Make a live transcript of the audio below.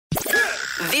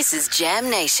This is Jam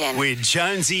Nation. With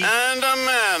Jonesy and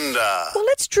Amanda. Well,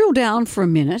 let's drill down for a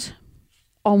minute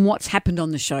on what's happened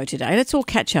on the show today. Let's all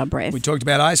catch our breath. We talked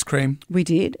about ice cream. We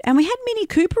did. And we had Minnie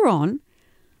Cooper on.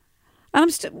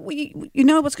 And you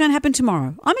know what's going to happen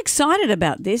tomorrow. I'm excited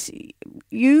about this.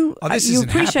 You isn't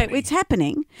appreciate happening. it's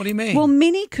happening. What do you mean? Well,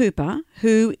 Minnie Cooper,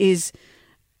 who is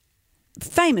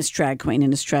famous drag queen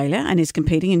in Australia and is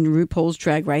competing in RuPaul's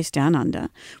Drag Race Down Under.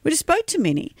 We just spoke to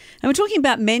Minnie and we're talking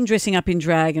about men dressing up in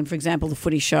drag and, for example, the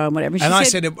footy show and whatever. And I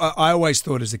said, I always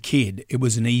thought as a kid it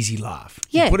was an easy laugh.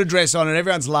 Yeah. You put a dress on and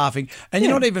everyone's laughing and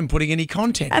you're not even putting any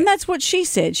content in. And that's what she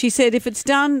said. She said if it's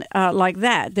done like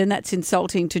that, then that's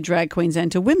insulting to drag queens and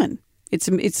to women. It's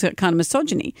a kind of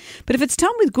misogyny. But if it's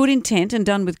done with good intent and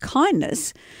done with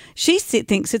kindness, she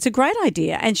thinks it's a great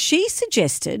idea. And she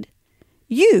suggested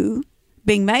you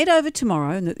being made over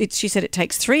tomorrow, and she said it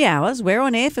takes 3 hours. We're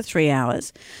on air for 3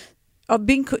 hours. Of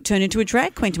being turned into a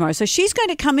drag queen tomorrow. So she's going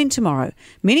to come in tomorrow.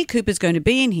 Minnie Cooper's going to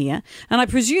be in here. And I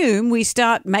presume we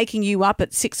start making you up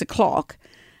at 6 o'clock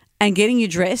and getting you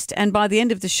dressed. And by the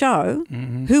end of the show,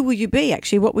 who will you be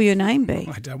actually? What will your name be?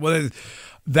 I don't. Well,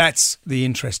 that's the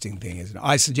interesting thing, isn't it?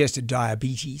 I suggested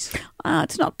diabetes.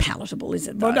 It's not palatable, is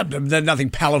it? Though? Well, there's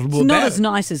nothing palatable It's about not it. as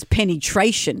nice as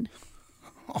penetration.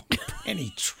 Oh,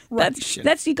 penetration.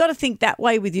 That's you got to think that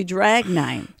way with your drag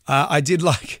name. I did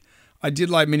like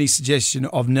Minnie's suggestion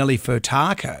of Nelly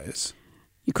Furtaco's.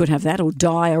 You could have that, or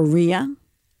diarrhea.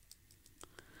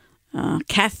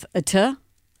 Catheter.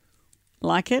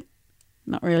 Like it?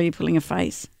 Not really pulling a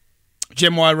face.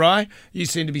 Gem Y Rye, you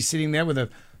seem to be sitting there with a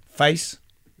face.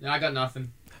 No, I got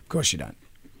nothing. Of course you don't.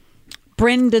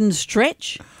 Brendan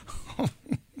Stretch.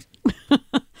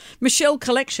 Michelle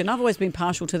Collection. I've always been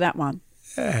partial to that one.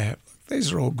 Yeah,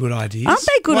 these are all good ideas. Aren't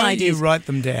they good Why ideas? Don't you write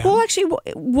them down? Well, actually,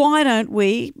 why don't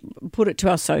we put it to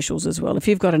our socials as well? If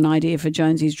you've got an idea for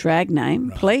Jonesy's drag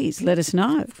name, please let us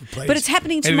know. Please. But it's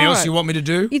happening tomorrow. Anything else you want me to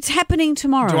do? It's happening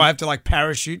tomorrow. Do I have to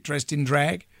parachute dressed in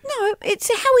drag? No,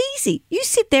 it's how easy. You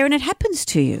sit there and it happens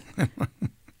to you. I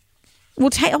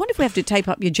wonder if we have to tape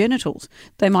up your genitals.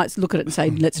 They might look at it and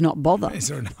say, let's not bother. Is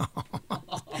there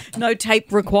No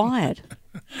tape required.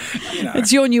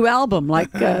 It's your new album,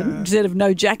 instead of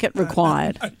no jacket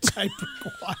required. No tape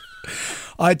required.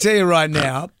 I tell you right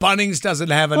now, Bunnings doesn't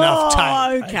have enough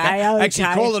tape. Okay.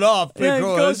 Actually, call it off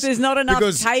because there's not enough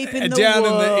tape in the down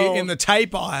world. in the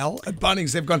tape aisle at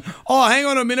Bunnings, they've gone, oh, hang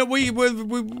on a minute,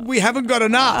 we haven't got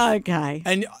enough. Okay.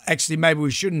 And actually, maybe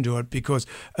we shouldn't do it because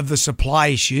of the supply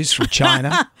issues from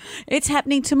China. It's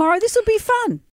happening tomorrow. This will be fun.